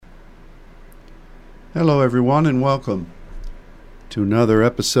Hello, everyone, and welcome to another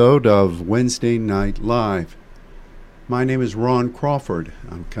episode of Wednesday Night Live. My name is Ron Crawford.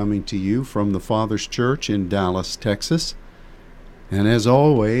 I'm coming to you from the Father's Church in Dallas, Texas. And as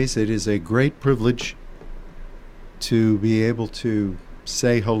always, it is a great privilege to be able to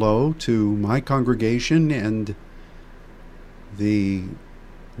say hello to my congregation and the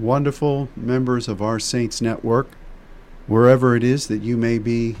wonderful members of our Saints Network, wherever it is that you may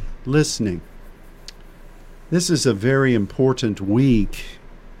be listening. This is a very important week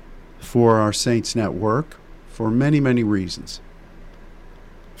for our Saints Network for many, many reasons.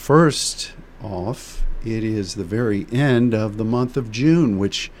 First off, it is the very end of the month of June,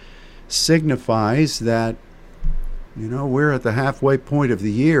 which signifies that, we're at the halfway point of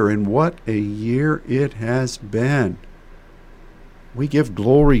the year, and what a year it has been. We give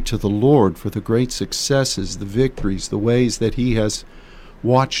glory to the Lord for the great successes, the victories, the ways that He has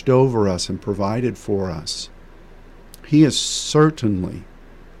watched over us and provided for us. He is certainly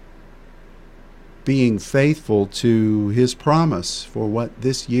being faithful to His promise for what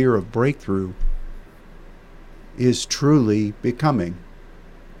this year of breakthrough is truly becoming.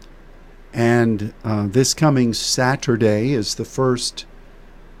 And this coming Saturday is the first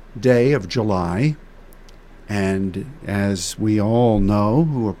day of July. And as we all know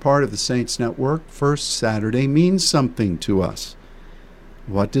who are part of the Saints Network, first Saturday means something to us.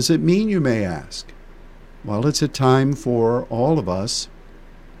 What does it mean, you may ask? Well, it's a time for all of us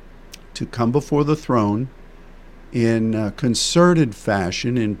to come before the throne in a concerted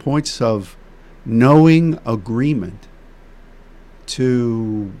fashion, in points of knowing agreement,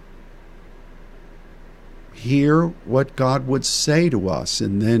 to hear what God would say to us.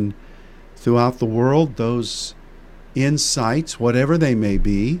 And then throughout the world, those insights, whatever they may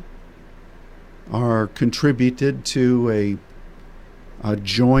be, are contributed to a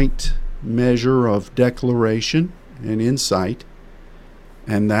joint measure of declaration and insight,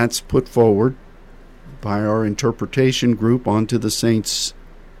 and that's put forward by our interpretation group onto the Saints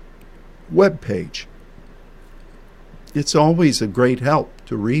webpage. It's always a great help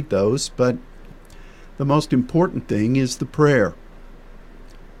to read those, but the most important thing is the prayer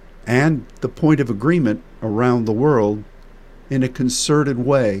and the point of agreement around the world in a concerted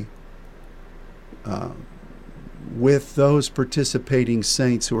way with those participating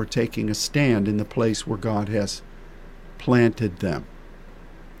saints who are taking a stand in the place where God has planted them.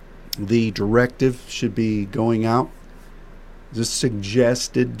 The directive should be going out, the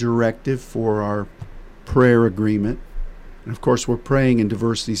suggested directive for our prayer agreement. And of course, we're praying in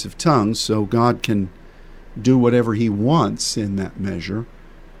diversities of tongues, so God can do whatever He wants in that measure.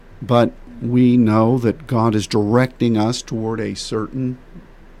 But we know that God is directing us toward a certain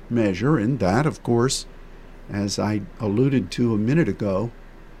measure, and that, of course, as I alluded to a minute ago,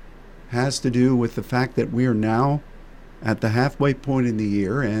 has to do with the fact that we are now at the halfway point in the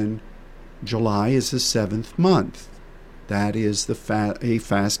year, and July is the 7th month. That is a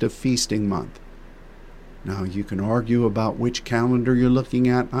fast of feasting month. Now, you can argue about which calendar you're looking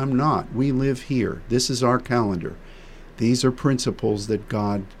at. I'm not. We live here. This is our calendar. These are principles that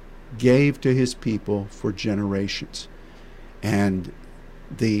God gave to His people for generations. And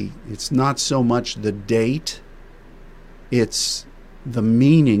it's not so much the date, it's the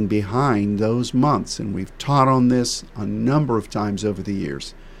meaning behind those months. And we've taught on this a number of times over the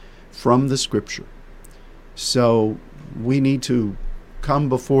years from the Scripture. So we need to come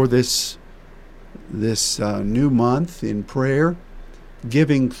before this new month in prayer,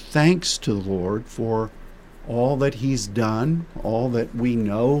 giving thanks to the Lord for all that He's done, all that we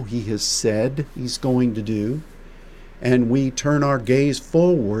know He has said He's going to do. And we turn our gaze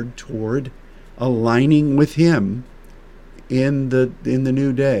forward toward aligning with Him in the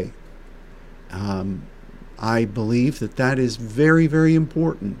new day. I believe that is very, very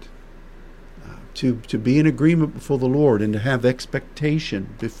important, to be in agreement before the Lord and to have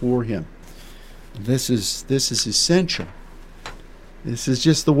expectation before Him. This is essential. This is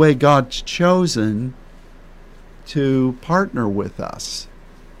just the way God's chosen to partner with us.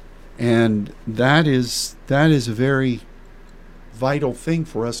 And that is a very vital thing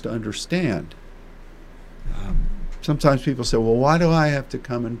for us to understand. Sometimes people say, well, why do I have to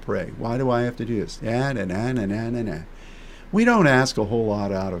come and pray? Why do I have to do this? We don't ask a whole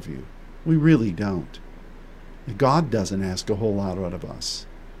lot out of you. We really don't. God doesn't ask a whole lot out of us.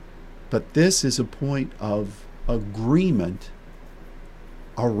 But this is a point of agreement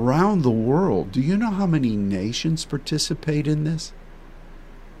around the world. Do you know how many nations participate in this?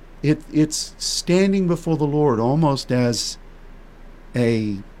 It's standing before the Lord almost as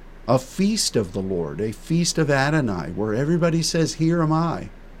a feast of the Lord, a feast of Adonai, where everybody says, "Here am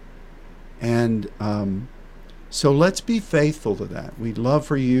I." And so let's be faithful to that. We'd love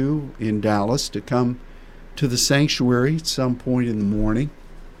for you in Dallas to come to the sanctuary at some point in the morning.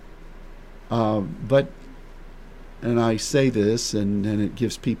 But, and I say this, and it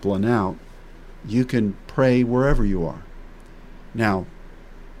gives people an out, you can pray wherever you are. Now,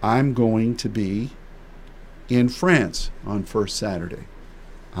 I'm going to be in France on First Saturday.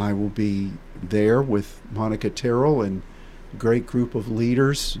 I will be there with Monica Terrell and a great group of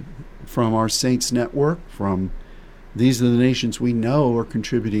leaders from our Saints Network, from these are the nations we know are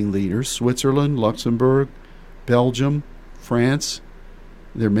contributing leaders: Switzerland, Luxembourg, Belgium, France.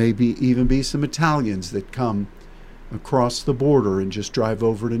 There may even be some Italians that come across the border and just drive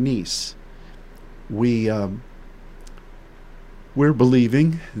over to Nice. We're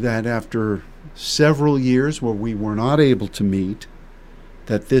believing that after several years where we were not able to meet,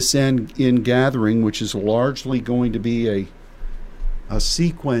 that this in gathering, which is largely going to be a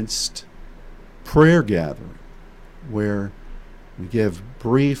sequenced prayer gathering, where we give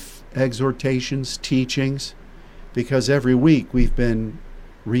brief exhortations, teachings, because every week we've been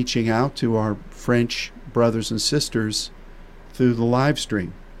reaching out to our French brothers and sisters through the live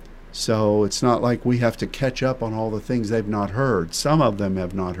stream. So it's not like we have to catch up on all the things they've not heard. Some of them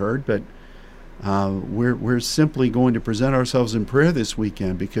have not heard, but we're simply going to present ourselves in prayer this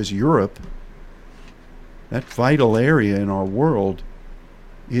weekend, because Europe, that vital area in our world,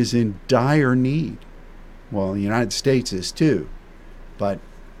 is in dire need. Well, the United States is too, but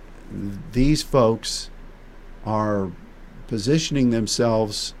these folks are positioning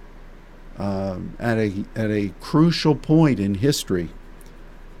themselves at a crucial point in history,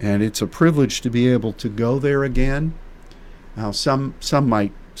 and it's a privilege to be able to go there again. Now, some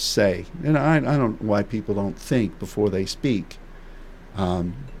might say, and I don't know why people don't think before they speak. A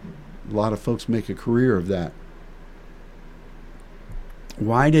lot of folks make a career of that.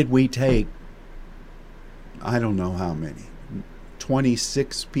 Why did we take, I don't know how many,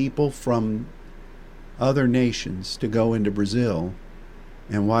 26 people from other nations to go into Brazil,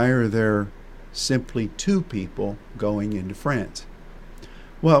 and why are there simply 2 people going into France?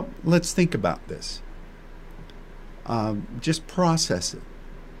 Well, let's think about this. Just process it.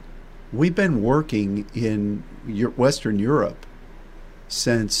 We've been working in Western Europe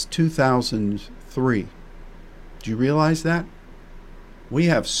since 2003. Do you realize that? We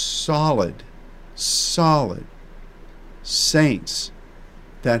have solid saints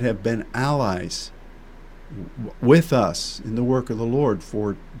that have been allies with us in the work of the Lord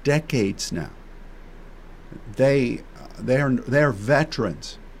for decades now. They are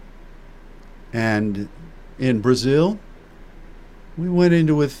veterans. And in Brazil, we went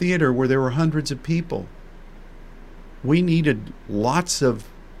into a theater where there were hundreds of people. We needed lots of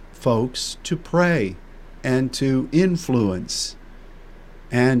folks to pray and to influence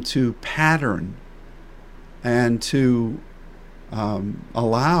and to pattern and to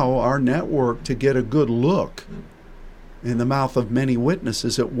allow our network to get a good look in the mouth of many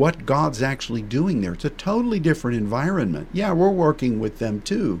witnesses at what God's actually doing there. It's a totally different environment. Yeah, we're working with them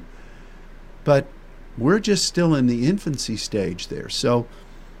too, but we're just still in the infancy stage there. So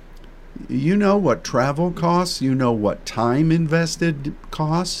you know what travel costs, you know what time invested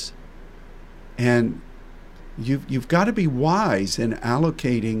costs, and you've got to be wise in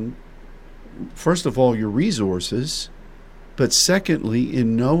allocating, first of all, your resources, but secondly,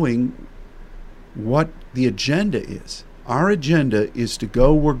 in knowing what the agenda is. Our agenda is to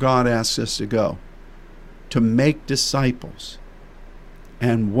go where God asks us to go, to make disciples.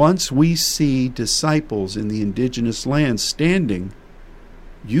 And once we see disciples in the indigenous lands standing,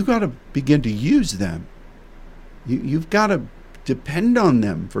 you got to begin to use them. You've got to depend on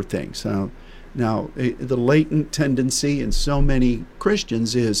them for things. Now, the latent tendency in so many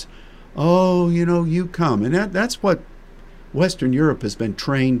Christians is, oh, you come. And that's what Western Europe has been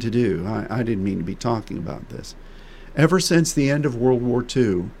trained to do. I didn't mean to be talking about this. Ever since the end of World War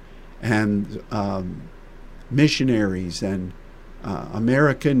II, and missionaries and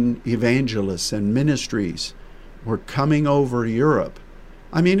American evangelists and ministries were coming over to Europe.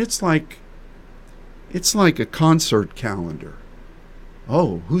 I mean, it's like a concert calendar.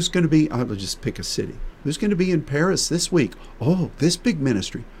 Oh, who's going to be? I'll just pick a city. Who's going to be in Paris this week? Oh, this big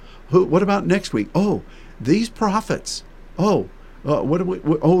ministry. What about next week? Oh, these prophets. Oh,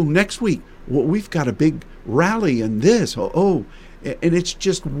 next week we've got a big rally in this. And it's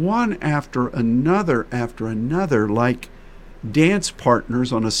just one after another, like dance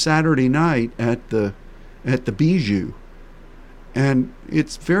partners on a Saturday night at the Bijou. And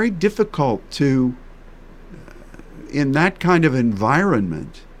it's very difficult to, in that kind of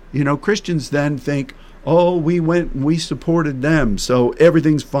environment, Christians then think, oh, we went and we supported them, so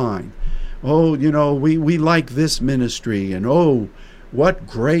everything's fine. oh, we like this ministry, and oh, what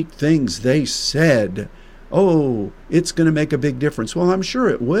great things they said. Oh, it's going to make a big difference. Well, I'm sure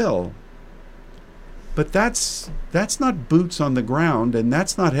it will. But that's not boots on the ground, and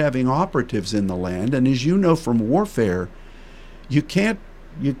that's not having operatives in the land. And as you know from warfare, you can't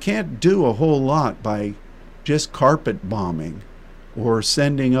do a whole lot by just carpet bombing or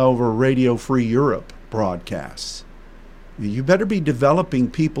sending over Radio Free Europe broadcasts. You better be developing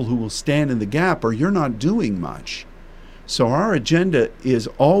people who will stand in the gap, or you're not doing much. So our agenda is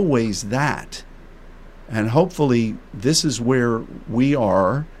always that. And hopefully this is where we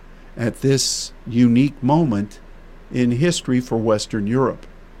are at this unique moment in history for Western Europe.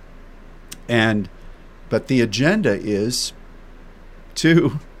 But the agenda is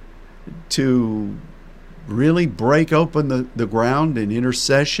to really break open the ground in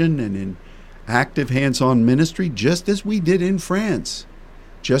intercession and in active hands-on ministry, just as we did in France,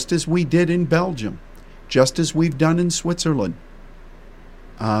 just as we did in Belgium, just as we've done in Switzerland,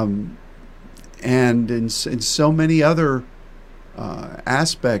 and in so many other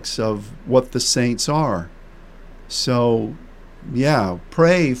aspects of what the saints are. So, yeah,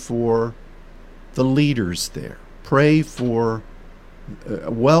 pray for the leaders there. Pray for,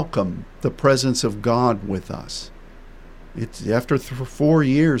 welcome the presence of God with us. It's after 4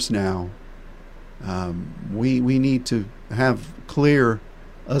 years now. We need to have clear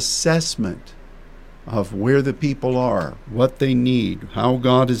assessment of where the people are, what they need, how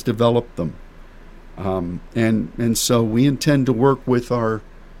God has developed them. And so we intend to work with our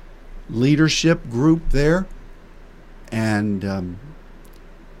leadership group there, and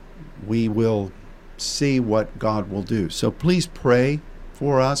we will see what God will do. So please pray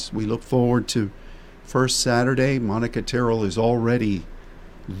for us. We look forward to First Saturday. Monica Terrell is already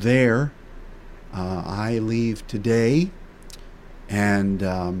there. I leave today, and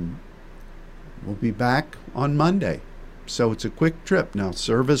we'll be back on Monday. So it's a quick trip. Now,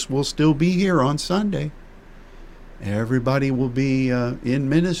 service will still be here on Sunday. Everybody will be in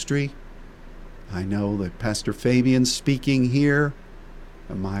ministry. I know that Pastor Fabian's speaking here.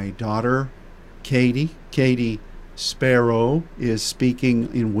 My daughter, Katie Sparrow, is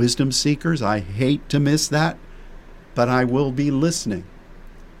speaking in Wisdom Seekers. I hate to miss that, but I will be listening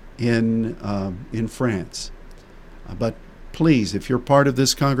in France. But please, if you're part of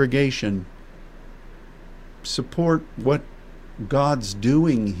this congregation, support what God's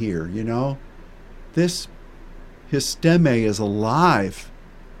doing here. This histeme is alive,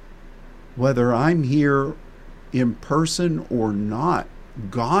 whether I'm here in person or not.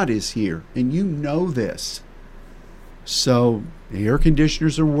 God is here, and you know this. So the air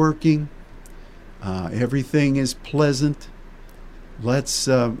conditioners are working. Everything is pleasant. Let's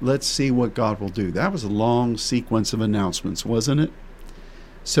see what God will do. That was a long sequence of announcements, wasn't it?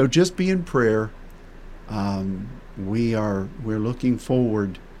 So just be in prayer. We're looking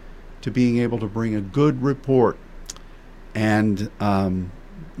forward to being able to bring a good report, and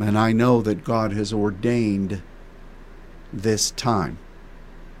I know that God has ordained this time.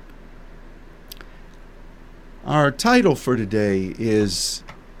 Our title for today is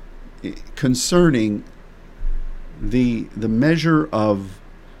concerning the measure of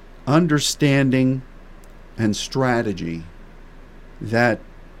understanding and strategy that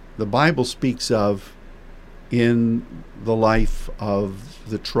the Bible speaks of in the life of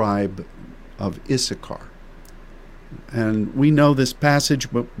the tribe of Issachar. And we know this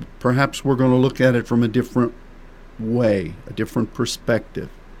passage, but perhaps we're going to look at it from a different way, a different perspective.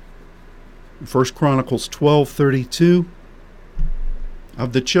 1 Chronicles 12:32,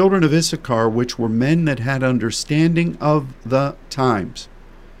 of the children of Issachar, which were men that had understanding of the times,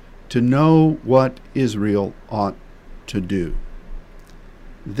 to know what Israel ought to do.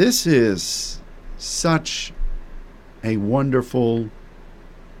 This is such a wonderful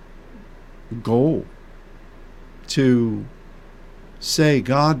goal, to say,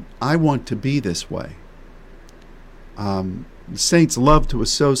 God, I want to be this way. Saints love to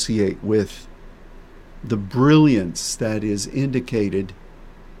associate with the brilliance that is indicated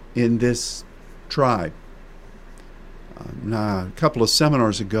in this tribe. A couple of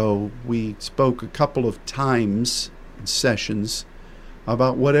seminars ago, we spoke a couple of times in sessions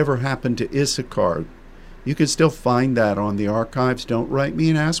about whatever happened to Issachar. You can still find that on the archives. Don't write me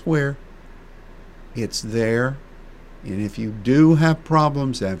and ask where. It's there. And if you do have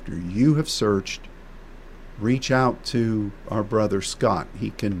problems after you have searched, reach out to our brother Scott.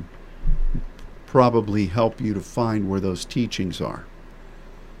 He can probably help you to find where those teachings are.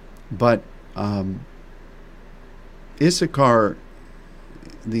 But Issachar,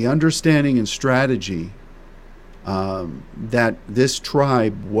 the understanding and strategy that this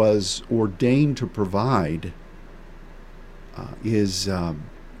tribe was ordained to provide is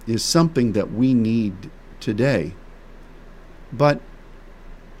something that we need today. But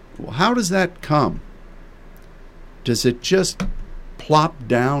how does that come? Does it just plop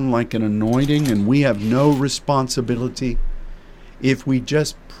down like an anointing and we have no responsibility? If we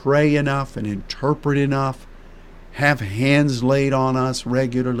just pray enough and interpret enough, have hands laid on us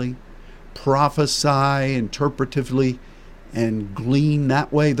regularly, prophesy interpretively, and glean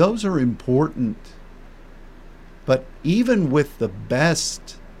that way, those are important. But even with the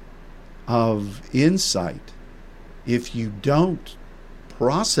best of insight, if you don't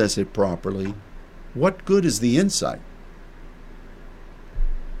process it properly, what good is the insight?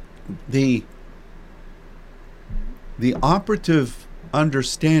 The operative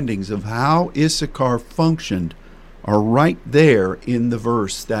understandings of how Issachar functioned are right there in the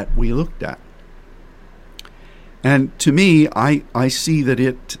verse that we looked at. And to me, I see that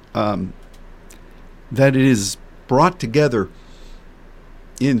it is brought together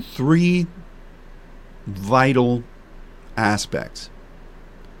in three vital aspects.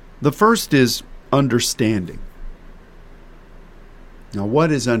 The first is understanding. Now,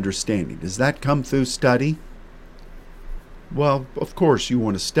 what is understanding? Does that come through study? Well, of course, you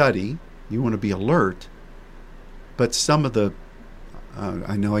want to study, you want to be alert, but some of the,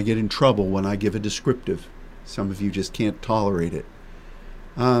 I know I get in trouble when I give a descriptive. Some of you just can't tolerate it.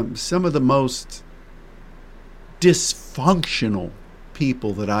 Some of the most dysfunctional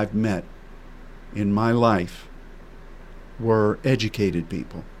people that I've met in my life were educated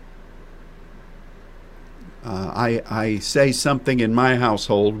people. I say something in my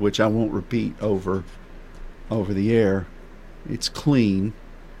household, which I won't repeat over the air. It's clean,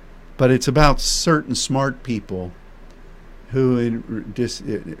 but it's about certain smart people who,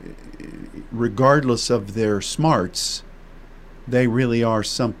 regardless of their smarts, they really are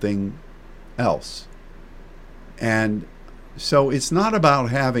something else. And so it's not about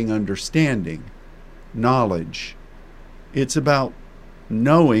having understanding, knowledge. It's about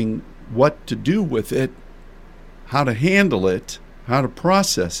knowing what to do with it, how to handle it, how to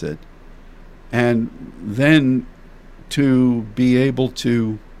process it, and then to be able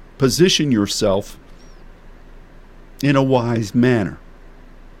to position yourself in a wise manner.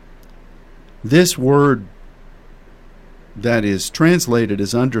 This word that is translated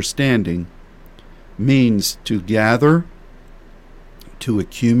as understanding means to gather, to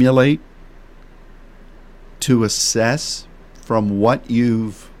accumulate, to assess from what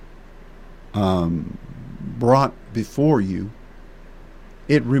you've brought before you.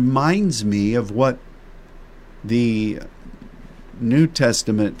 It reminds me of what the New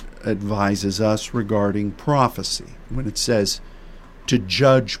Testament advises us regarding prophecy when it says to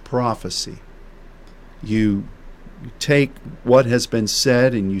judge prophecy. You take what has been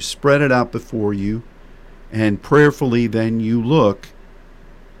said and you spread it out before you, and prayerfully then you look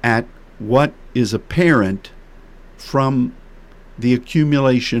at what is apparent from the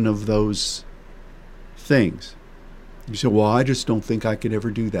accumulation of those things. You say, well, I just don't think I could ever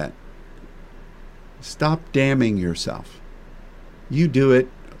do that. Stop damning yourself. You do it,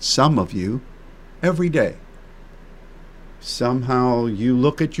 some of you, every day. Somehow you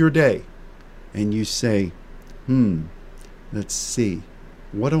look at your day and you say, let's see.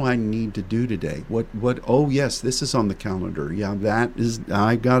 What do I need to do today? Oh yes, this is on the calendar. Yeah,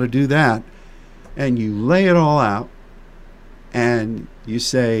 I got to do that. And you lay it all out and you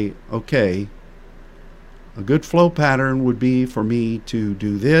say, okay, a good flow pattern would be for me to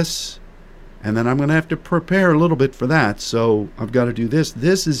do this, and then I'm going to have to prepare a little bit for that. So I've got to do this.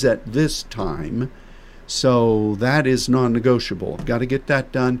 This is at this time, so that is non-negotiable. I've got to get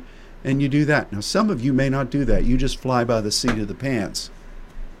that done, and you do that. Now, some of you may not do that. You just fly by the seat of the pants.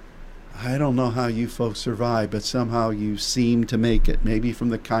 I don't know how you folks survive, but somehow you seem to make it. Maybe from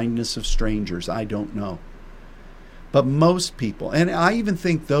the kindness of strangers. I don't know. But most people, and I even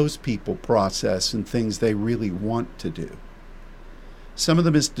think those people process in things they really want to do. Some of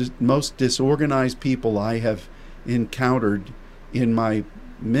the most disorganized people I have encountered in my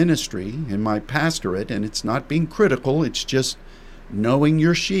ministry, in my pastorate, and it's not being critical, it's just knowing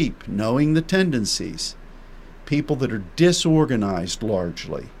your sheep, knowing the tendencies. People that are disorganized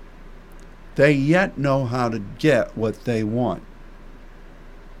largely. They yet know how to get what they want.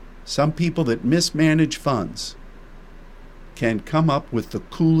 Some people that mismanage funds can come up with the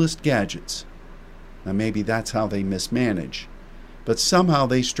coolest gadgets. Now maybe that's how they mismanage. But somehow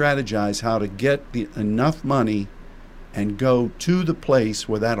they strategize how to get enough money and go to the place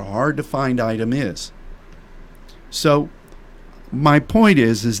where that hard-to-find item is. So my point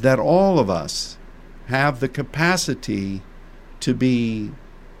is that all of us have the capacity to be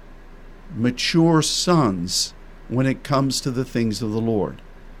mature sons when it comes to the things of the Lord,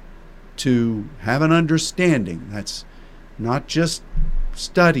 to have an understanding. That's not just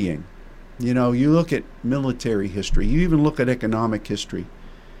studying. You know, you look at military history, you even look at economic history,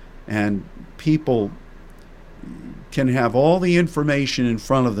 and people can have all the information in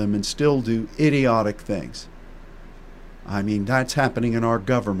front of them and still do idiotic things. I mean, that's happening in our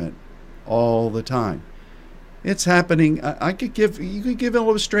government all the time. It's happening. You could give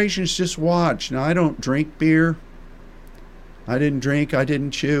illustrations. Just watch. Now, I don't drink beer. I didn't drink. I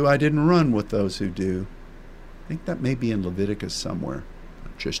didn't chew. I didn't run with those who do. I think that may be in Leviticus somewhere.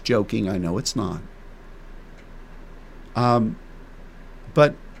 Just joking. I know it's not.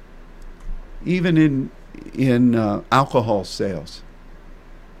 But even in alcohol sales,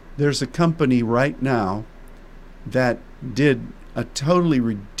 there's a company right now that did a totally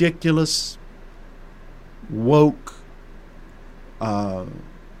ridiculous woke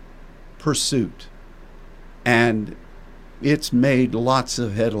pursuit, and it's made lots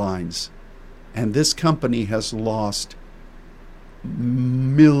of headlines, and this company has lost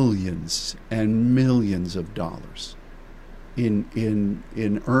millions and millions of dollars in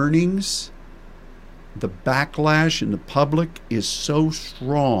earnings. The backlash in the public is so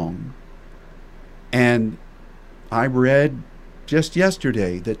strong, and I read just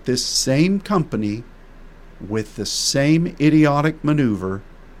yesterday that this same company, with the same idiotic maneuver,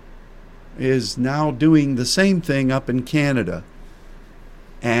 is now doing the same thing up in Canada.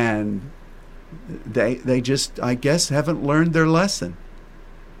 And they just, I guess, haven't learned their lesson.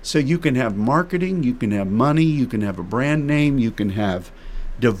 So you can have marketing, you can have money, you can have a brand name, you can have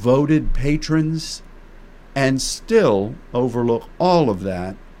devoted patrons, and still overlook all of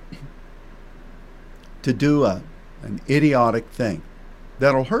that to do an idiotic thing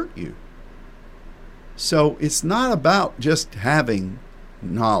that'll hurt you. So it's not about just having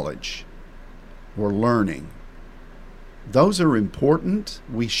knowledge or learning. Those are important.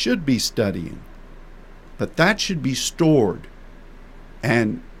 We should be studying. But that should be stored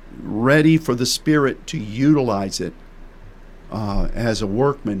and ready for the Spirit to utilize it as a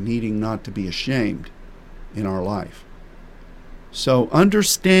workman needing not to be ashamed in our life. So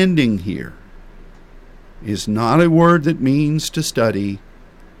understanding here is not a word that means to study,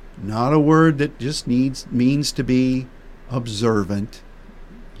 not a word that just means to be observant.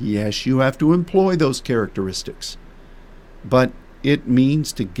 Yes, you have to employ those characteristics, but it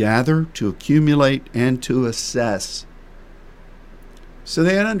means to gather, to accumulate, and to assess. So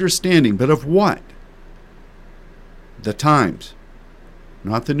they had understanding, but of what? The Times,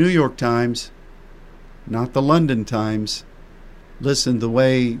 not the New York Times, not the London Times. Listen, the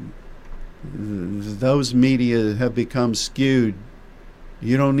way those media have become skewed,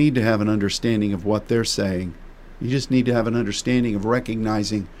 you don't need to have an understanding of what they're saying. You just need to have an understanding of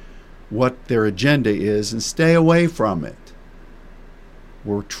recognizing what their agenda is and stay away from it.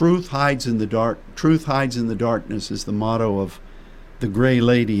 Where truth hides in the darkness is the motto of the Gray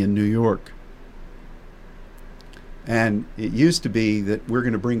Lady in New York. And it used to be that we're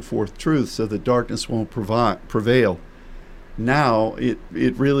going to bring forth truth so that darkness won't prevail. Now it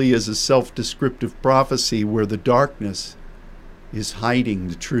really is a self-descriptive prophecy where the darkness is hiding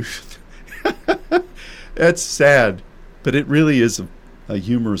the truth. That's sad, but it really is a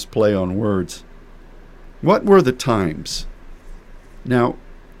humorous play on words. What were the times? Now,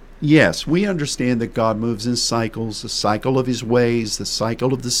 yes, we understand that God moves in cycles, the cycle of His ways, the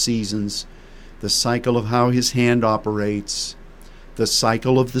cycle of the seasons, the cycle of how His hand operates, the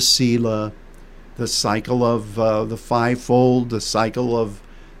cycle of the Selah, the cycle of the fivefold, the cycle of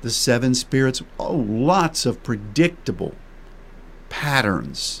the seven spirits. Oh, lots of predictable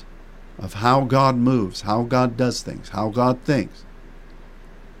patterns of how God moves, how God does things, how God thinks.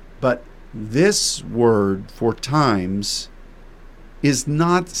 But this word for times is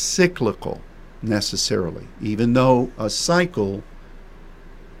not cyclical necessarily, even though a cycle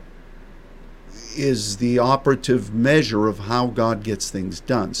is the operative measure of how God gets things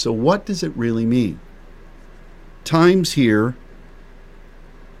done. So what does it really mean? Times here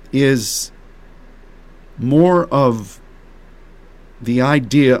is more of the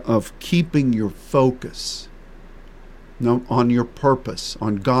idea of keeping your focus on your purpose,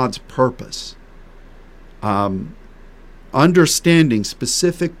 on God's purpose. Understanding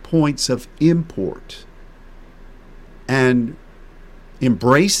specific points of import and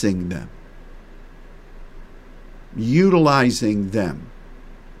embracing them, utilizing them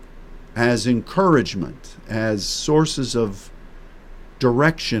as encouragement, as sources of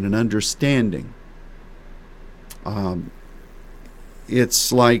direction and understanding.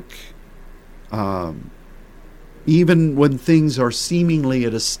 It's like even when things are seemingly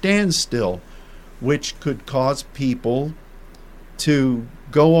at a standstill, which could cause people to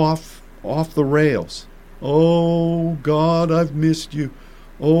go off the rails. Oh, God, I've missed you.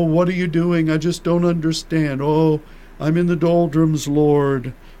 Oh, what are you doing? I just don't understand. Oh, I'm in the doldrums,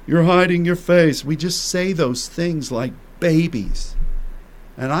 Lord. You're hiding your face. We just say those things like babies.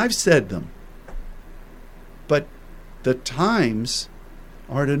 And I've said them. But the times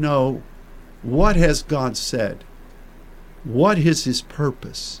are to know, what has God said? What is His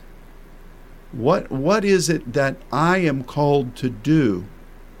purpose? What is it that I am called to do?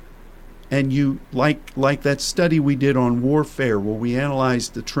 And you, like that study we did on warfare, where we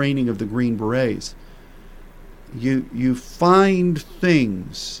analyzed the training of the Green Berets, you find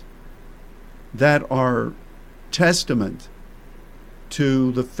things that are testament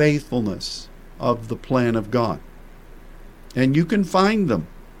to the faithfulness of the plan of God. And you can find them.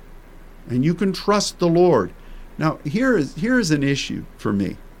 And you can trust the Lord. Now, here is an issue for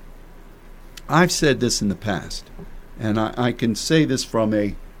me. I've said this in the past, and I can say this from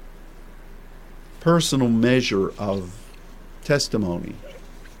a personal measure of testimony.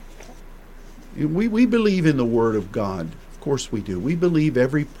 We believe in the Word of God. Of course we do. We believe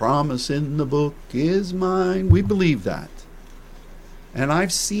every promise in the book is mine. We believe that. And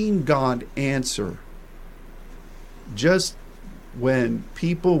I've seen God answer just when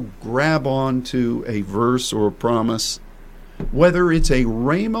people grab onto a verse or a promise, whether it's a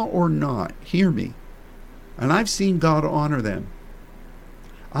rhema or not. Hear me. And I've seen God honor them.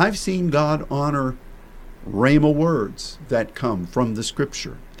 I've seen God honor rhema words that come from the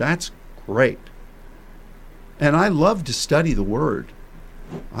Scripture. That's great. And I love to study the Word.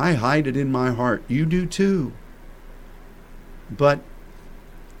 I hide it in my heart. You do too. But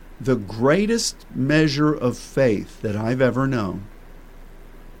the greatest measure of faith that I've ever known,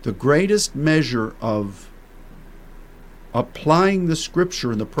 the greatest measure of applying the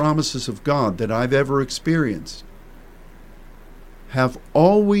Scripture and the promises of God that I've ever experienced, have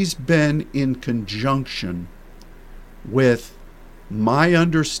always been in conjunction with my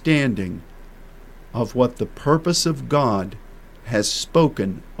understanding of what the purpose of God has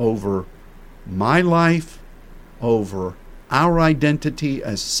spoken over my life, over our identity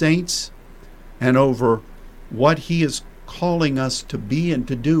as saints, and over what He is calling us to be and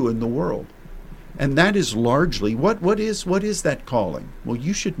to do in the world. And that is largely, what is that calling? Well,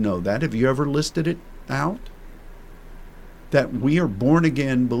 you should know that. Have you ever listed it out? That we are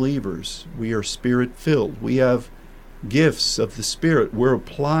born-again believers. We are Spirit-filled. We have gifts of the Spirit. We're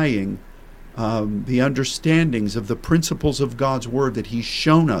applying the understandings of the principles of God's Word that He's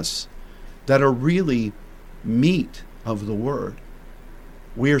shown us that are really meat of the Word.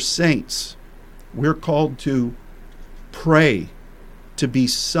 We're saints. We're called to pray, to be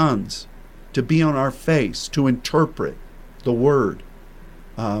sons, to be on our face, to interpret the Word,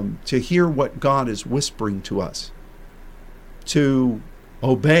 to hear what God is whispering to us, to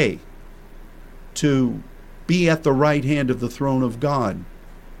obey, to be at the right hand of the throne of God,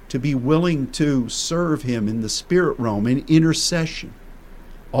 to be willing to serve Him in the spirit realm, in intercession,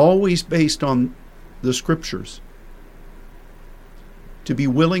 always based on the Scriptures, to be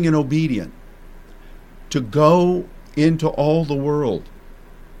willing and obedient, to go into all the world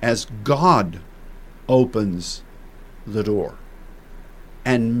as God opens the door,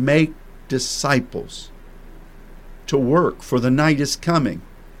 and make disciples, to work, for the night is coming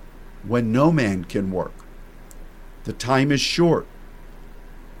when no man can work. The time is short.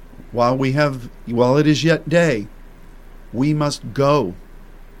 While it is yet day, we must go.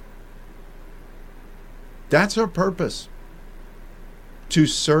 That's our purpose. To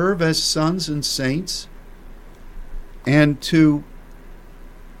serve as sons and saints, and to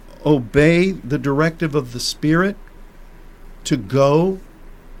obey the directive of the Spirit, to go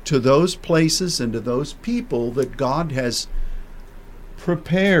to those places and to those people that God has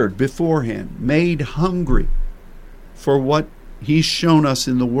prepared beforehand, made hungry for what He's shown us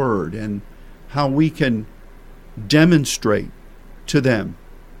in the Word, and how we can demonstrate to them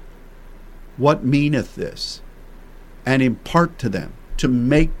what meaneth this, and impart to them, to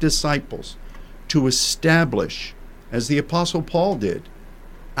make disciples, to establish, as the Apostle Paul did,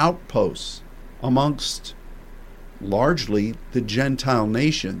 outposts amongst largely the Gentile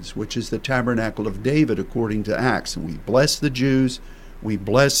nations, which is the tabernacle of David according to Acts. And we bless the Jews, we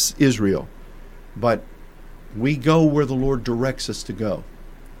bless Israel, but we go where the Lord directs us to go.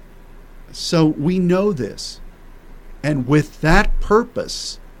 So we know this. And with that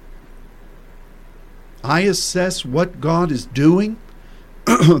purpose, I assess what God is doing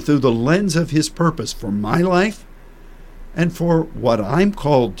through the lens of His purpose for my life and for what I'm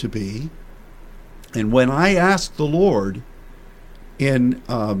called to be And when I ask the Lord in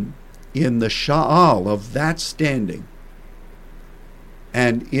the sha'al of that standing,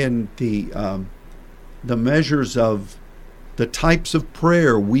 and in the measures of the types of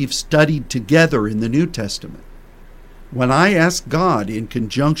prayer we've studied together in the New Testament, when I ask God in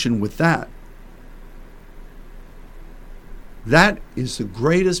conjunction with that, that is the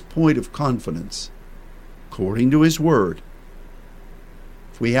greatest point of confidence, according to His Word.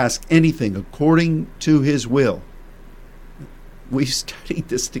 If we ask anything according to His will, we studied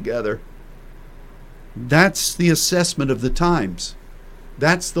this together. That's the assessment of the times.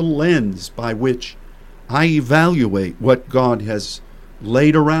 That's the lens by which I evaluate what God has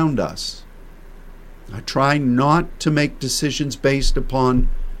laid around us. I try not to make decisions based upon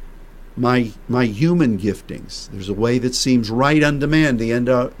my human giftings. There's a way that seems right unto man, the end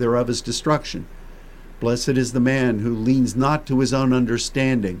thereof is destruction. Blessed is the man who leans not to his own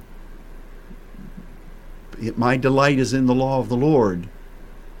understanding. My delight is in the law of the Lord.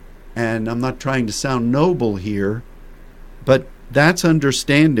 And I'm not trying to sound noble here, but that's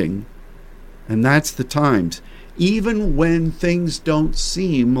understanding, and that's the times. Even when things don't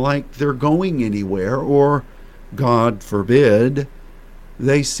seem like they're going anywhere, or, God forbid,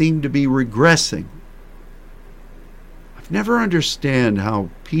 they seem to be regressing. I've never understand how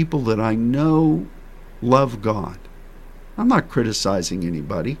people that I know love God. I'm not criticizing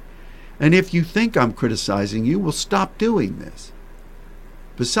anybody. And if you think I'm criticizing you, well, stop doing this.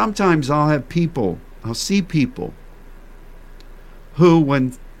 But sometimes I'll see people who,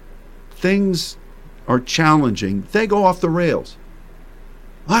 when things are challenging, they go off the rails.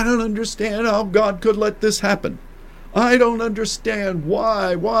 I don't understand how God could let this happen. I don't understand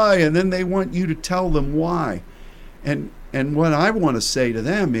why, and then they want you to tell them why. And what I want to say to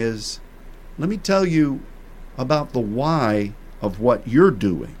them is, let me tell you about the why of what you're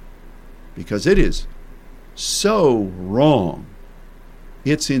doing, because it is so wrong.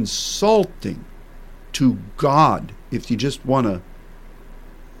 It's insulting to God if you just want to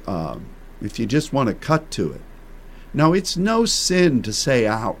cut to it. Now, it's no sin to say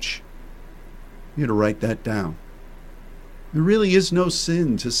ouch. You got to write that down. There really is no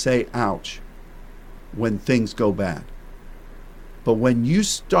sin to say ouch when things go bad. But when you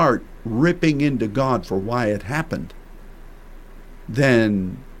start ripping into God for why it happened,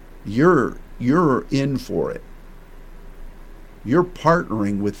 then you're in for it. You're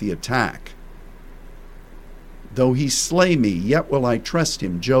partnering with the attack. Though he slay me, yet will I trust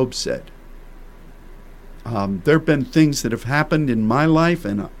him, Job said. There have been things that have happened in my life,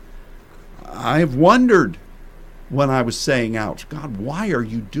 and I've wondered when I was saying, ouch, God, why are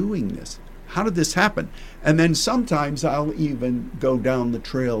you doing this? How did this happen? And then sometimes I'll even go down the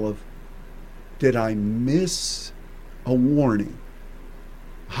trail of, did I miss a warning?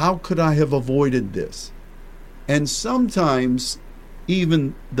 How could I have avoided this? And sometimes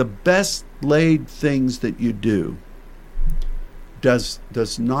even the best laid things that you do does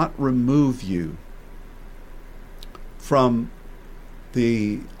not remove you from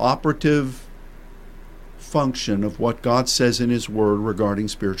the operative function of what God says in His Word regarding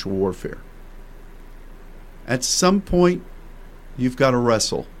spiritual warfare. At some point, you've got to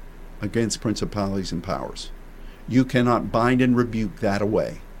wrestle against principalities and powers. You cannot bind and rebuke that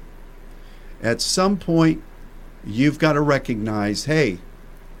away. At some point, you've got to recognize, hey,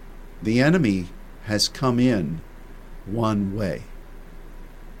 the enemy has come in one way.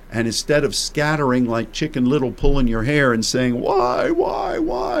 And instead of scattering like Chicken Little pulling your hair and saying,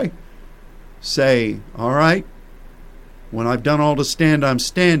 why? Say, all right, when I've done all to stand, I'm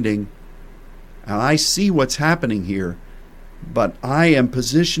standing, and I see what's happening here, but I am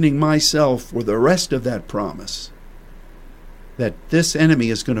positioning myself for the rest of that promise, that this enemy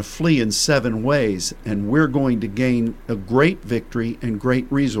is going to flee in 7 ways, and we're going to gain a great victory and great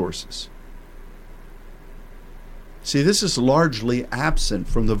resources. See, this is largely absent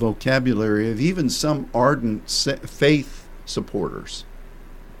from the vocabulary of even some ardent faith supporters.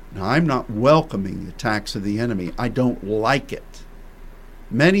 Now, I'm not welcoming the attacks of the enemy. I don't like it.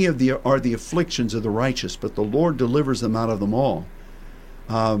 Many are the afflictions of the righteous, but the Lord delivers them out of them all.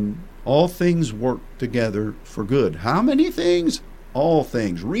 All things work together for good. How many things? All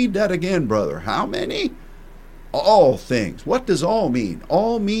things. Read that again, brother. How many? All things. What does all mean?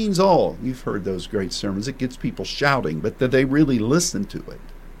 All means all. You've heard those great sermons. It gets people shouting, but do they really listen to it?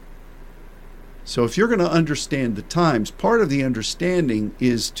 So if you're going to understand the times, part of the understanding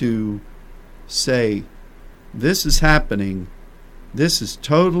is to say, this is happening. This is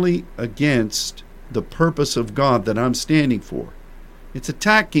totally against the purpose of God that I'm standing for. It's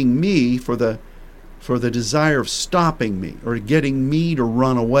attacking me for the desire of stopping me or getting me to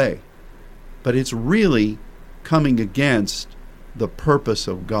run away. but it's really coming against the purpose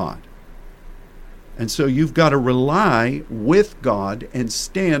of God. And so you've got to rely with God and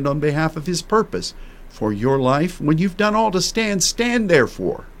stand on behalf of His purpose for your life. When you've done all to stand, stand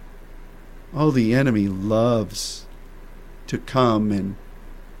therefore. Oh, the enemy loves to come and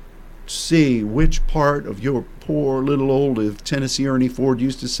see which part of your poor little old, as Tennessee Ernie Ford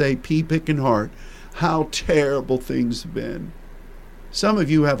used to say, pea-picking heart, how terrible things have been. Some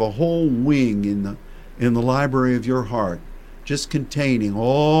of you have a whole wing in the library of your heart, just containing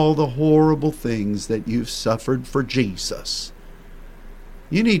all the horrible things that you've suffered for Jesus.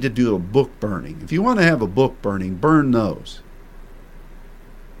 You need to do a book burning. If you want to have a book burning, burn those.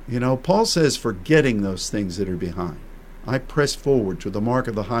 Paul says, forgetting those things that are behind, I press forward to the mark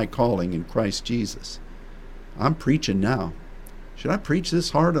of the high calling in Christ Jesus. I'm preaching now. Should I preach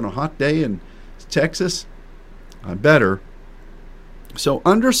this hard on a hot day in Texas? I better. So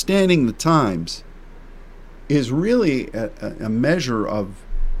understanding the times is really a measure of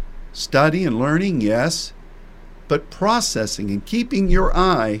study and learning, yes, but processing and keeping your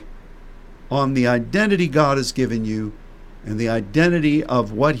eye on the identity God has given you and the identity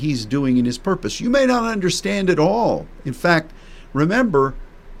of what He's doing in His purpose. You may not understand it all. In fact, remember,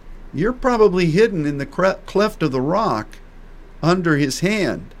 you're probably hidden in the cleft of the rock under His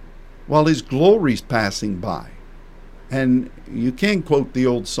hand while His glory's passing by. And you can quote the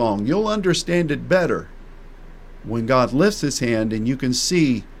old song, you'll understand it better when God lifts His hand and you can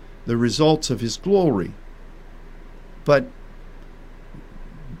see the results of His glory. But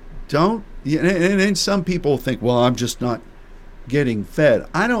and some people think, well, I'm just not getting fed.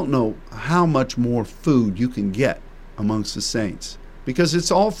 I don't know how much more food you can get amongst the saints, because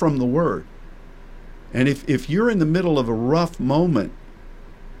it's all from the Word. And if you're in the middle of a rough moment,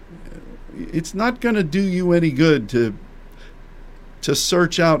 it's not going to do you any good to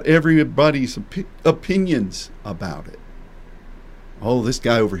search out everybody's opinions about it. Oh, this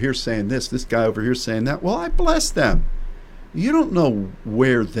guy over here saying this guy over here saying that. Well, I bless them. You don't know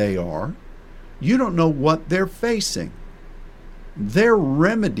where they are. You don't know what they're facing. Their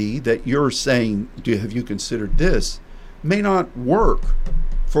remedy that you're saying, have you considered this, may not work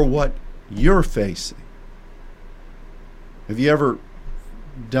for what you're facing. Have you ever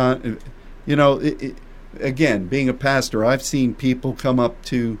done, again, being a pastor, I've seen people come up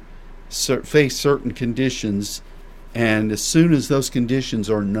to face certain conditions, and as soon as those conditions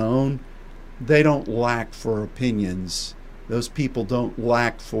are known, they don't lack for opinions. Those people don't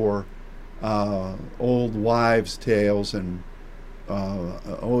lack for old wives' tales and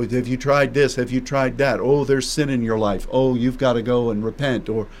oh, have you tried this? Have you tried that? Oh, there's sin in your life. Oh, you've got to go and repent.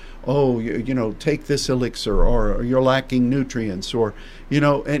 Or, oh, take this elixir, or you're lacking nutrients, or,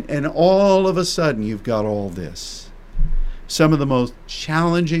 and all of a sudden you've got all this. Some of the most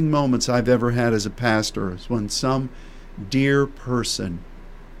challenging moments I've ever had as a pastor is when some dear person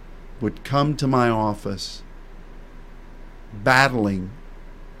would come to my office battling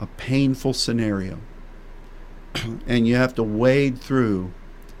a painful scenario. And you have to wade through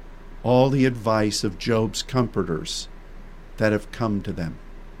all the advice of Job's comforters that have come to them.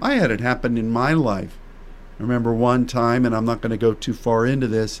 I had it happen in my life. I remember one time, and I'm not going to go too far into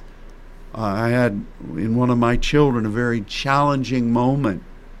this, I had in one of my children a very challenging moment.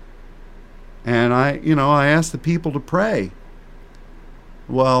 And I asked the people to pray.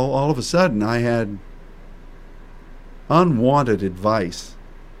 Well, all of a sudden I had unwanted advice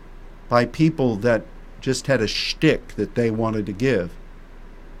by people that just had a shtick that they wanted to give.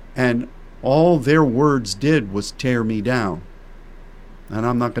 And all their words did was tear me down. And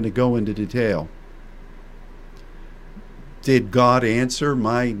I'm not going to go into detail. Did God answer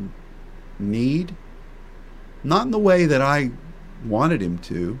my need? Not in the way that I wanted Him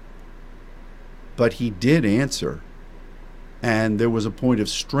to, but He did answer. And there was a point of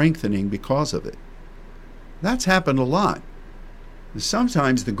strengthening because of it. That's happened a lot.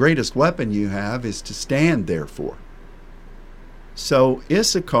 Sometimes the greatest weapon you have is to stand therefore. So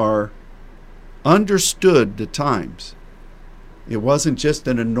Issachar understood the times. It wasn't just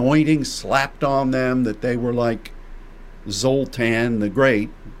an anointing slapped on them that they were like Zoltan the Great,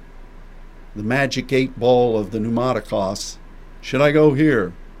 the magic 8-ball of the pneumaticos. Should I go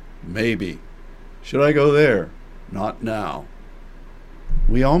here? Maybe. Should I go there? Not now.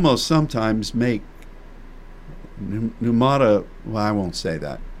 We almost sometimes make well, I won't say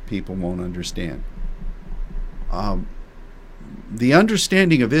that. People won't understand. The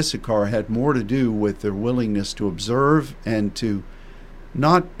understanding of Issachar had more to do with their willingness to observe and to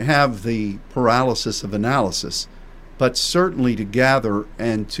not have the paralysis of analysis, but certainly to gather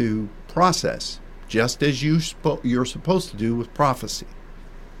and to process, just as you're supposed to do with prophecy.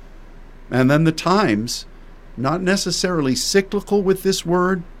 And then the times, not necessarily cyclical with this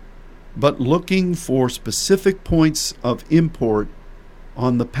word, but looking for specific points of import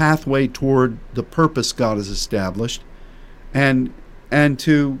on the pathway toward the purpose God has established, and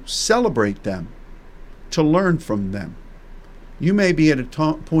to celebrate them, to learn from them. You may be at a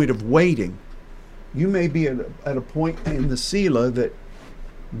point of waiting. You may be at a point in the Selah that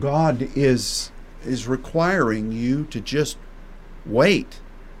God is requiring you to just wait.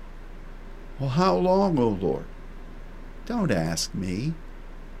 Well, how long, O Lord? Don't ask me.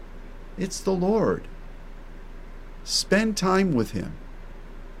 It's the Lord. Spend time with Him.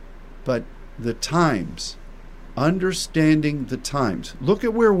 But the times, understanding the times. Look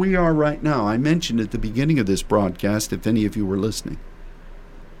at where we are right now. I mentioned at the beginning of this broadcast, if any of you were listening,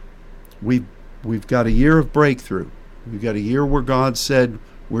 we've got a year of breakthrough. We've got a year where God said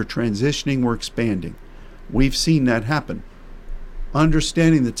we're transitioning, we're expanding. We've seen that happen.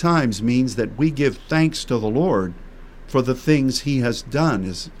 Understanding the times means that we give thanks to the Lord for the things He has done,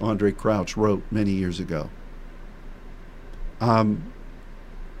 as Andre Crouch wrote many years ago.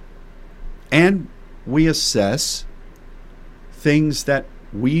 And we assess things that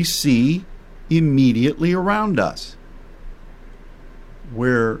we see immediately around us.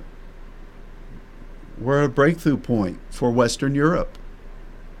 We're at a breakthrough point for Western Europe.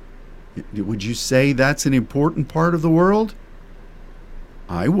 Would you say that's an important part of the world?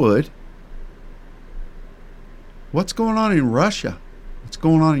 I would. What's going on in Russia? What's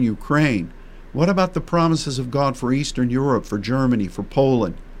going on in Ukraine? What about the promises of God for Eastern Europe, for Germany, for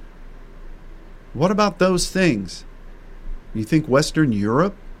Poland? What about those things? You think Western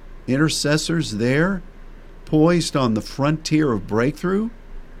Europe, intercessors there, poised on the frontier of breakthrough,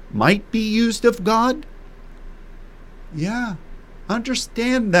 might be used of God? Yeah,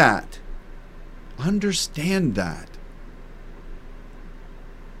 understand that. Understand that.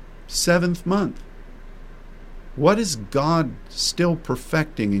 7th month. What is God still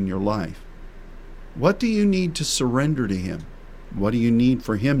perfecting in your life? What do you need to surrender to Him? What do you need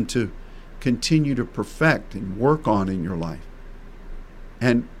for Him to continue to perfect and work on in your life?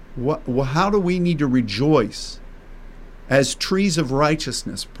 And how do we need to rejoice as trees of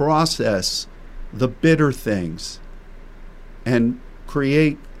righteousness, process the bitter things and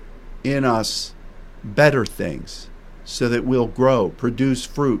create in us better things so that we'll grow, produce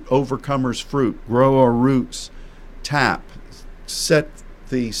fruit, overcomers fruit, grow our roots, tap, set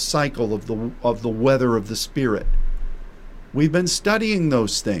the cycle of the weather of the Spirit. We've been studying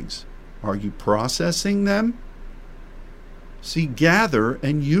those things. Are you processing them? See, gather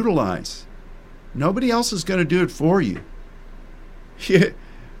and utilize. Nobody else is going to do it for you.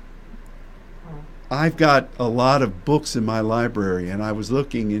 I've got a lot of books in my library, and I was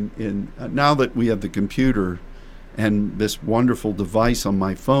looking in now that we have the computer and this wonderful device on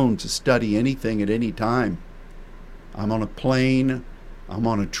my phone to study anything at any time. I'm on a plane, I'm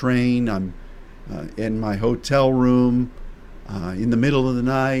on a train, I'm in my hotel room, in the middle of the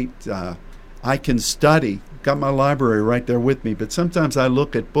night. I can study. Got my library right there with me, but sometimes I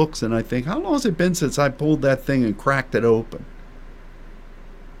look at books and I think, how long has it been since I pulled that thing and cracked it open?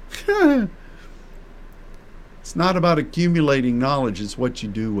 It's not about accumulating knowledge, it's what you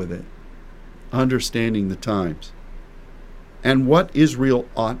do with it. Understanding the times. And what Israel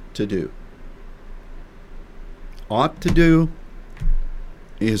ought to do. Ought to do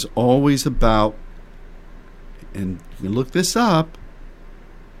is always about, and you can look this up,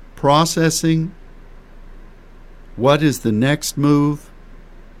 processing. What is the next move?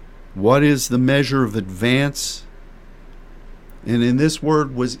 What is the measure of advance? And in this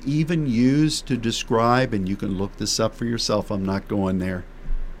word was even used to describe, and you can look this up for yourself, I'm not going there,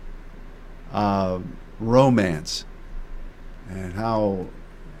 romance, and how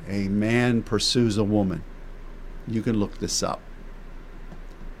a man pursues a woman. You can look this up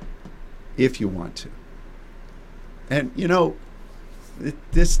if you want to. And you know,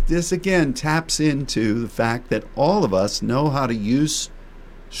 this again taps into the fact that all of us know how to use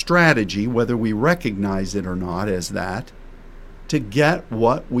strategy, whether we recognize it or not as that, to get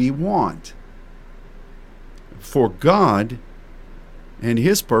what we want. For God and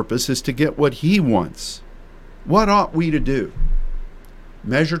His purpose is to get what He wants. What ought we to do?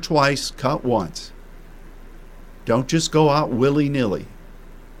 Measure twice, cut once. Don't just go out willy-nilly.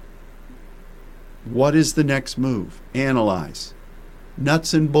 What is the next move? Analyze.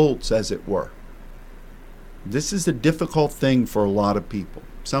 Nuts and bolts, as it were. This is a difficult thing for a lot of people.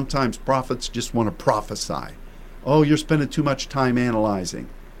 Sometimes prophets just want to prophesy. Oh, you're spending too much time analyzing.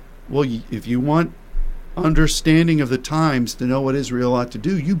 Well, if you want understanding of the times to know what Israel ought to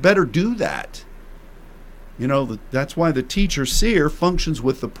do, you better do that. You know, that's why the teacher seer functions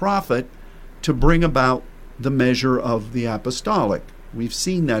with the prophet to bring about the measure of the apostolic. We've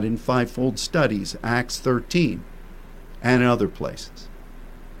seen that in fivefold studies, Acts 13, and in other places.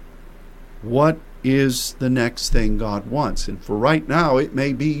 What is the next thing God wants? And for right now, it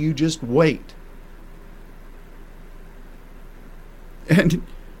may be you just wait. And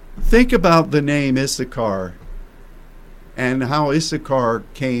think about the name Issachar and how Issachar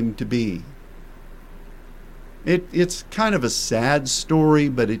came to be. It's kind of a sad story,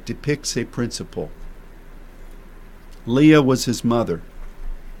 but it depicts a principle. Leah was his mother.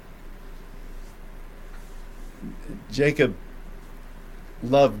 Jacob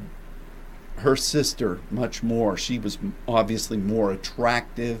loved her sister much more. She was obviously more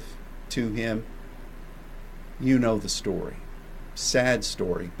attractive to him. You know the story. Sad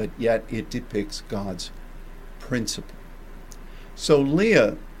story, but yet it depicts God's principle. So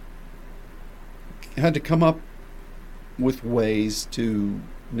Leah had to come up with ways to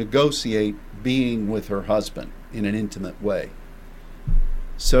negotiate being with her husband in an intimate way.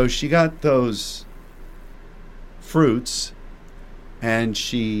 So she got those fruits, and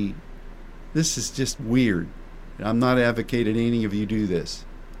this is just weird. I'm not advocating any of you do this.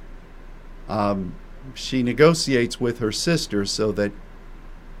 She negotiates with her sister so that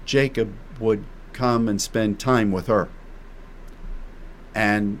Jacob would come and spend time with her.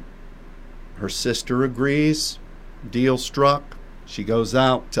 And her sister agrees. Deal struck. She goes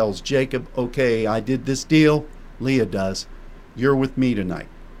out, tells Jacob, okay, I did this deal. Leah does. You're with me tonight.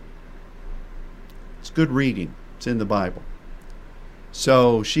 It's good reading. It's in the Bible.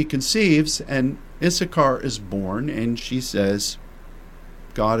 So she conceives, and Issachar is born, and she says,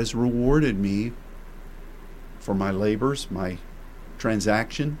 God has rewarded me for my labors, my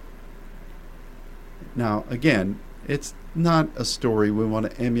transaction. Now, again, it's not a story we want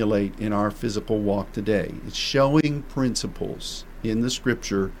to emulate in our physical walk today. It's showing principles in the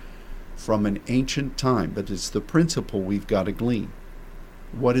Scripture from an ancient time, but it's the principle we've got to glean.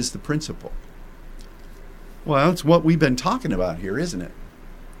 What is the principle? Well, it's what we've been talking about here, isn't it?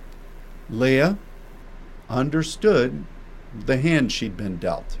 Leah understood the hand she'd been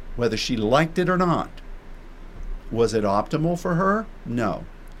dealt, whether she liked it or not. Was it optimal for her? No.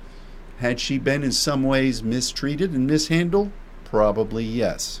 Had she been in some ways mistreated and mishandled? Probably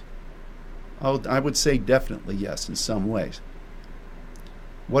yes. I would say definitely yes in some ways.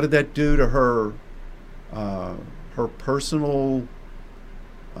 What did that do to her personal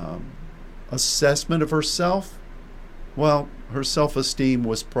assessment of herself? Well, her self-esteem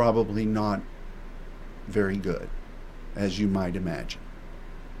was probably not very good, as you might imagine.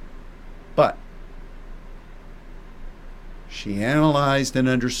 But she analyzed and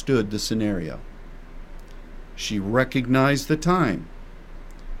understood the scenario. She recognized the time.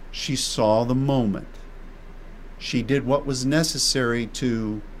 She saw the moment. She did what was necessary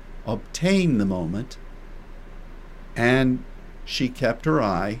to obtain the moment, and she kept her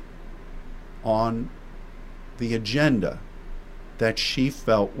eye on the agenda that she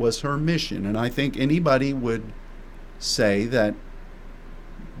felt was her mission. And I think anybody would say that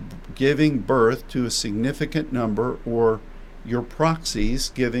giving birth to a significant number, or your proxies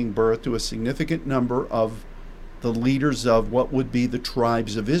giving birth to a significant number of the leaders of what would be the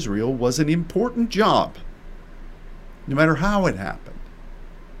tribes of Israel, was an important job, no matter how it happened.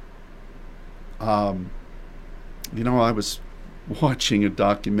 I was watching a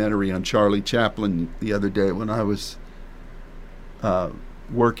documentary on Charlie Chaplin the other day when I was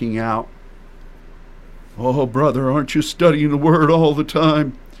working out. Oh, brother, aren't you studying the Word all the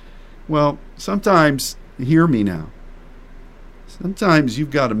time? Well, sometimes, hear me now, sometimes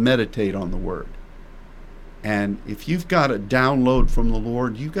you've got to meditate on the Word. And if you've got a download from the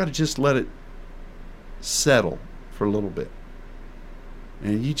Lord, you've got to just let it settle for a little bit.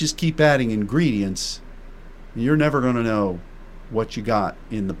 And you just keep adding ingredients, you're never going to know what you got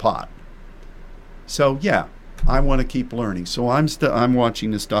in the pot. So yeah, I want to keep learning. So I'm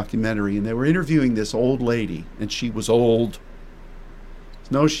watching this documentary, and they were interviewing this old lady, and she was old. It's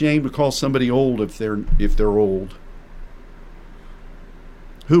no shame to call somebody old if they're old.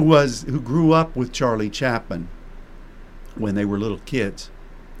 Who grew up with Charlie Chaplin when they were little kids.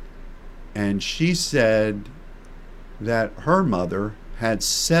 And she said that her mother had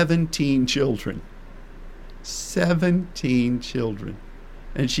 17 children. 17 children.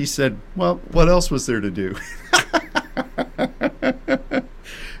 And she said, well, what else was there to do?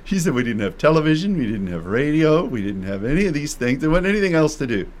 She said, we didn't have television, we didn't have radio, we didn't have any of these things. There wasn't anything else to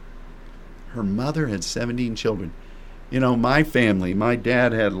do. Her mother had 17 children. You know, my family, my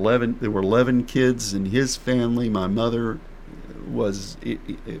dad had 11, there were 11 kids in his family. My mother was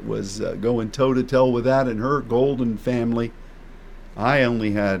going toe-to-toe with that in her golden family. I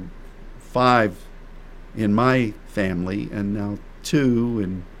only had 5 in my family, and now 2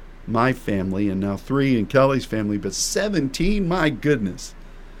 in my family, and now 3 in Kelly's family, but 17, my goodness.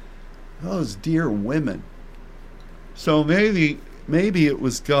 Those dear women. So maybe it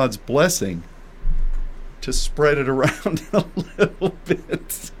was God's blessing to spread it around a little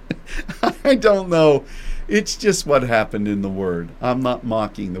bit. I don't know. It's just what happened in the Word. I'm not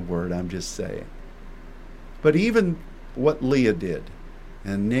mocking the Word, I'm just saying. But even what Leah did,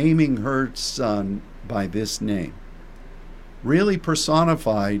 and naming her son by this name, really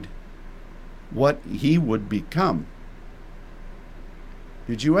personified what he would become.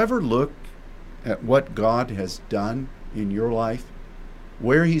 Did you ever look at what God has done in your life?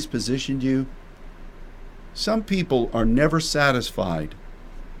 Where He's positioned you? Some people are never satisfied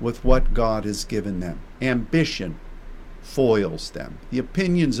with what God has given them. Ambition foils them. The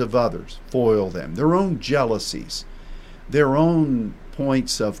opinions of others foil them. Their own jealousies, their own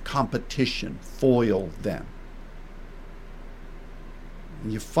points of competition foil them.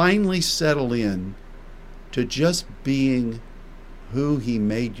 And you finally settle in to just being who He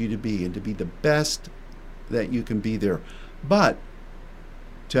made you to be, and to be the best that you can be there. But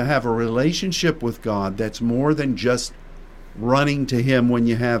to have a relationship with God that's more than just running to Him when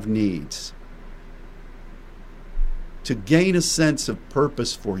you have needs. To gain a sense of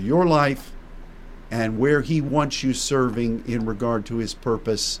purpose for your life and where He wants you serving in regard to His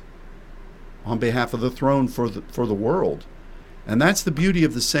purpose on behalf of the throne for the world. And that's the beauty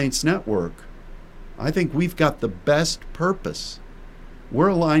of the Saints Network. I think we've got the best purpose. We're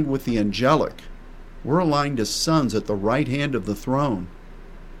aligned with the angelic. We're aligned as sons at the right hand of the throne.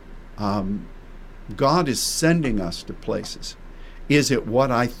 God is sending us to places. Is it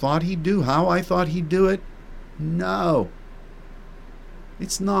what I thought He'd do? How I thought He'd do it? No.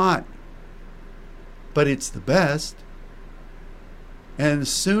 It's not. But it's the best. And as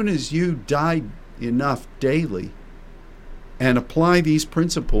soon as you die enough daily and apply these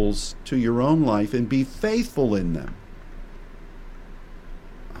principles to your own life and be faithful in them.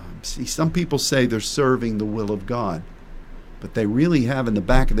 See, some people say they're serving the will of God, but they really have in the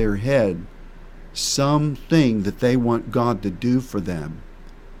back of their head something that they want God to do for them,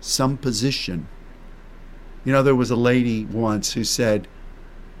 some position. You know, there was a lady once who said,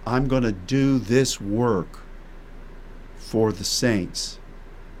 I'm going to do this work for the saints.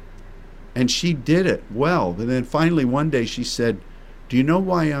 And she did it well. But then finally one day she said, do you know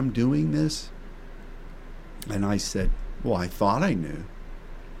why I'm doing this? And I said, well, I thought I knew.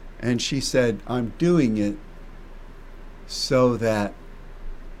 And she said, I'm doing it so that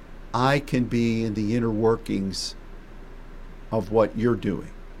I can be in the inner workings of what you're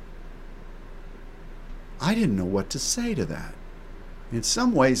doing. I didn't know what to say to that. In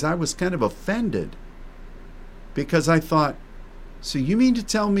some ways, I was kind of offended because I thought, so you mean to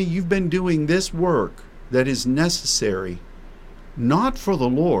tell me you've been doing this work that is necessary, not for the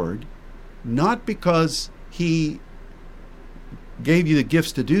Lord, not because He gave you the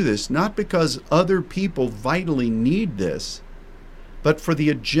gifts to do this, not because other people vitally need this, but for the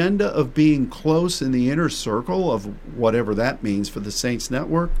agenda of being close in the inner circle of whatever that means for the Saints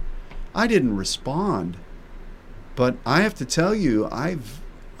Network? I didn't respond. But I have to tell you,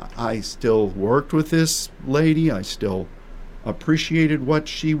 I still worked with this lady. I still appreciated what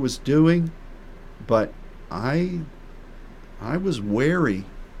she was doing, but I was wary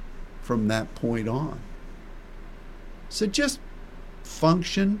from that point on. So just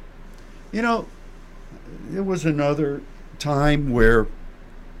function. You know, there was another time where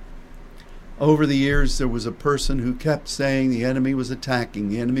over the years there was a person who kept saying the enemy was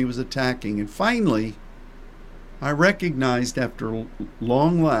attacking, and finally I recognized after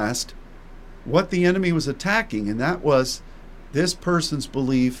long last what the enemy was attacking, and that was this person's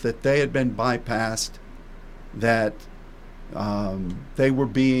belief that they had been bypassed, that they were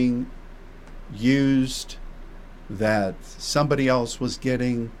being used, that somebody else was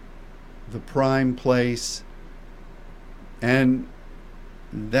getting the prime place. And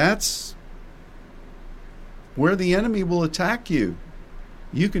that's where the enemy will attack you.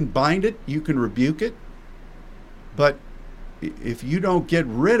 You can bind it, you can rebuke it, but if you don't get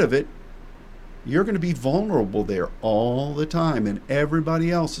rid of it, you're going to be vulnerable there all the time, and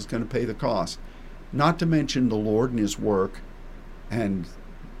everybody else is going to pay the cost. Not to mention the Lord and His work, and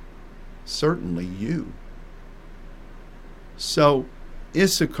certainly you. So,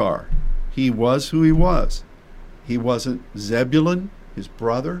 Issachar, he was who he was. He wasn't Zebulun, his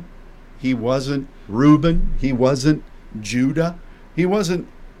brother. He wasn't Reuben. He wasn't Judah. He wasn't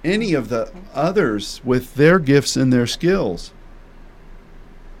any of the others with their gifts and their skills.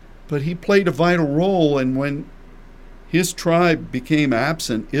 But he played a vital role, and when his tribe became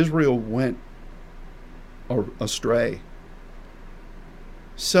absent, Israel went astray.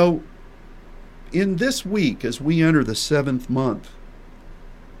 So, in this week, as we enter the 7th month,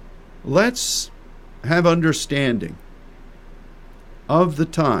 let's have understanding of the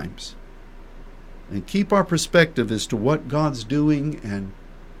times and keep our perspective as to what God's doing and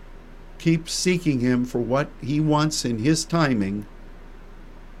keep seeking Him for what He wants in His timing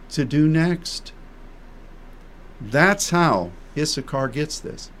to do next. That's how Issachar gets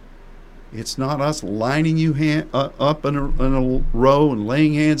this. It's not us lining you up in a row and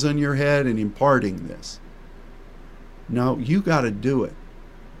laying hands on your head and imparting this. No, you got to do it.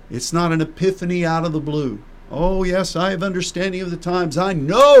 It's not an epiphany out of the blue. Oh, yes, I have understanding of the times. I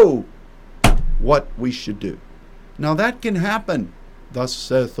know what we should do. Now, that can happen, thus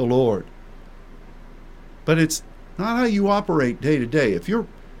saith the Lord. But it's not how you operate day to day. If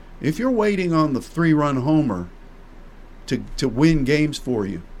you're waiting on the 3-run homer to win games for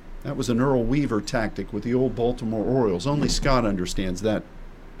you, that was an Earl Weaver tactic with the old Baltimore Orioles. Only Scott understands that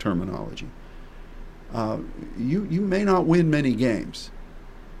terminology. You may not win many games.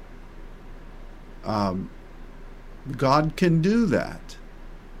 God can do that.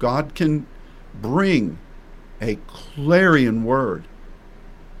 God can bring a clarion word.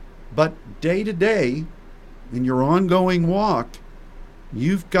 But day to day, in your ongoing walk,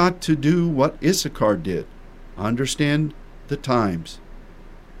 you've got to do what Issachar did. Understand the times.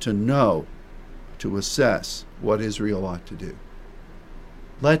 To know, to assess what Israel ought to do.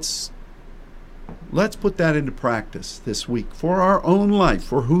 Let's put that into practice this week for our own life,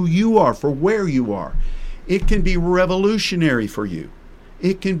 for who you are, for where you are. It can be revolutionary for you.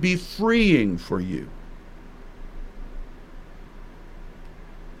 It can be freeing for you.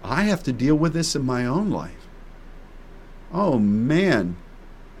 I have to deal with this in my own life. Oh man,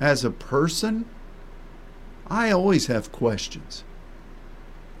 as a person, I always have questions.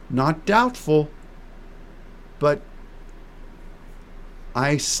 Not doubtful, but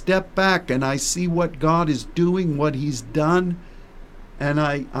I step back and I see what God is doing, what He's done, and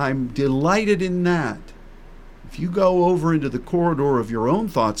I'm delighted in that. If you go over into the corridor of your own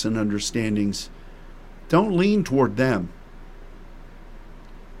thoughts and understandings, don't lean toward them.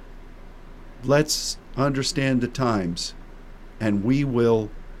 Let's understand the times, and we will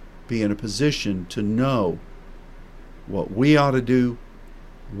be in a position to know what we ought to do,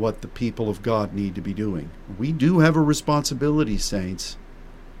 what the people of God need to be doing. We do have a responsibility, saints.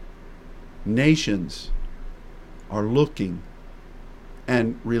 Nations are looking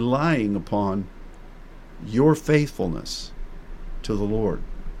and relying upon your faithfulness to the Lord.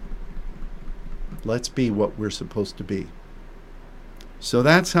 Let's be what we're supposed to be. So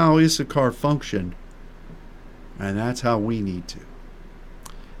that's how Issachar functioned, and that's how we need to.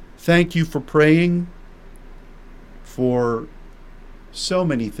 Thank you for praying for so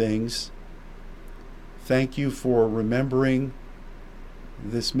many things. Thank you for remembering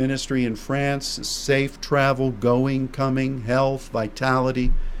this ministry in France, safe travel, going, coming, health,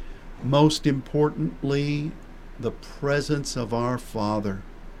 vitality. Most importantly, the presence of our Father.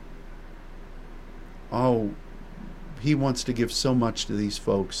 Oh, He wants to give so much to these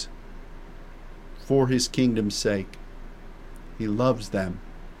folks for His kingdom's sake. He loves them.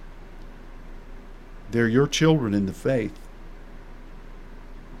 They're your children in the faith.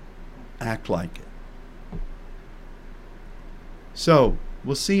 Act like it. So,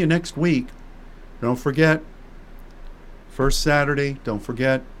 we'll see you next week. Don't forget, first Saturday, don't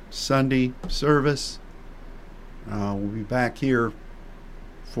forget Sunday service. We'll be back here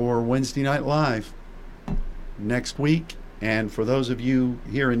for Wednesday Night Live next week. And for those of you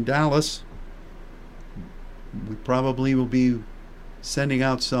here in Dallas, we probably will be sending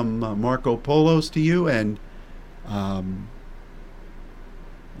out some Marco Polos to you, and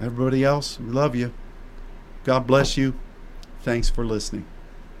everybody else, we love you. God bless you. Thanks for listening.